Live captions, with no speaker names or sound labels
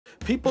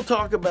People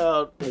talk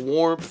about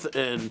warmth,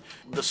 and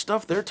the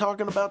stuff they're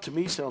talking about to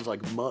me sounds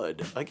like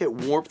mud. I get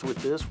warmth with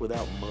this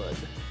without mud.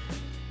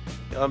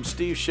 I'm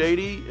Steve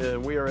Chadie,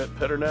 and we are at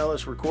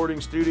Pedernales Recording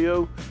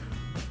Studio,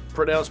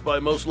 pronounced by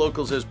most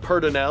locals as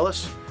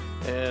Pedernales,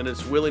 and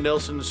it's Willie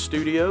Nelson's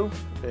studio,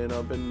 and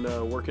I've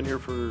been working here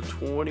for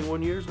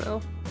 21 years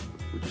now.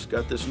 We just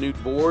got this new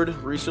board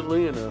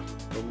recently, and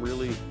I'm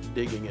really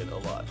digging it a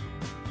lot.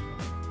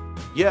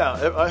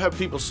 Yeah, I have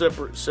people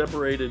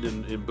separated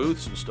in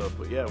booths and stuff,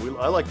 but yeah,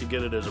 I like to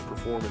get it as a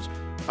performance.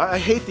 I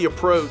hate the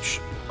approach,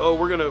 oh,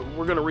 we're gonna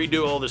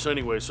redo all this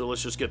anyway, so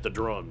let's just get the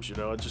drums, you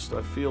know?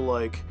 I feel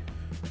like,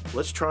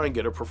 let's try and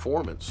get a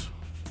performance.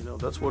 You know,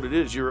 that's what it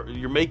is.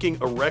 You're making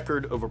a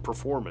record of a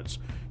performance.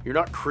 You're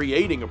not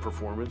creating a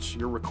performance,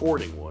 you're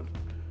recording one.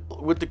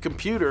 With the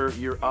computer,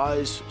 your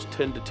eyes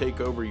tend to take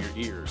over your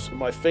ears.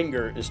 My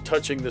finger is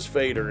touching this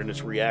fader and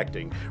it's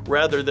reacting,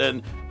 rather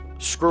than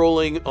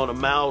scrolling on a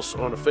mouse,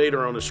 on a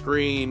fader, on a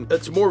screen.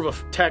 It's more of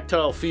a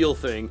tactile feel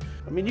thing.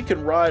 I mean, you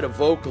can ride a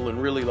vocal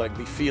and really like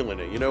be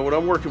feeling it. You know, when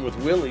I'm working with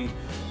Willie,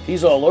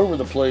 he's all over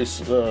the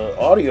place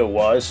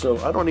audio-wise, so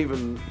I don't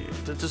even,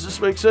 does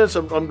this make sense?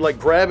 I'm like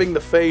grabbing the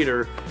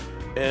fader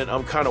and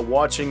I'm kind of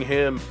watching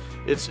him.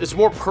 It's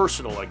more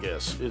personal, I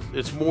guess.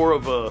 It's more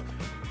of a,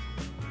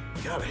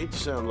 God, I hate to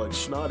sound like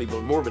snotty,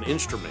 but more of an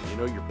instrument, you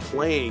know? You're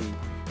playing,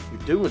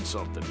 you're doing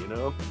something, you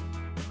know?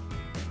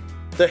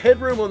 The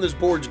headroom on this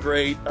board's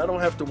great. I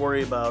don't have to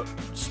worry about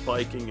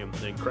spiking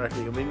and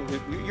cracking. I mean,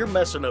 you're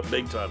messing up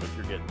big time if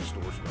you're getting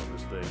distortion on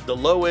this thing. The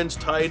low end's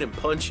tight and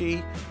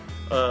punchy.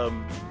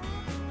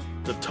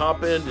 The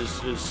top end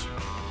is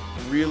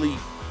really,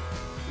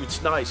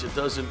 it's nice. It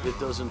doesn't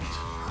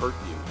hurt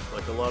you.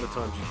 Like a lot of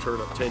times you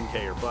turn up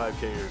 10K or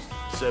 5K or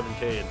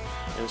 7K and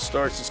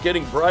it's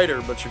getting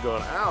brighter, but you're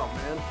going, ow,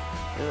 man.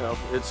 You know,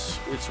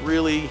 it's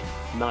really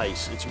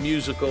nice. It's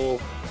musical.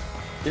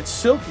 It's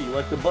silky,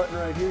 like the button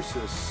right here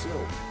says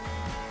silk.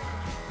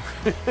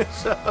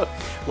 So,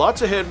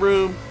 lots of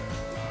headroom,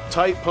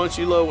 tight,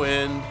 punchy low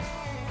end.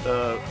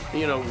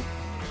 You know,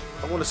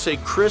 I want to say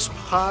crisp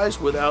highs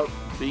without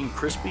being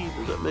crispy.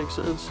 Does that make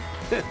sense?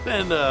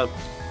 And I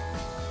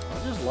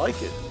just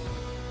like it.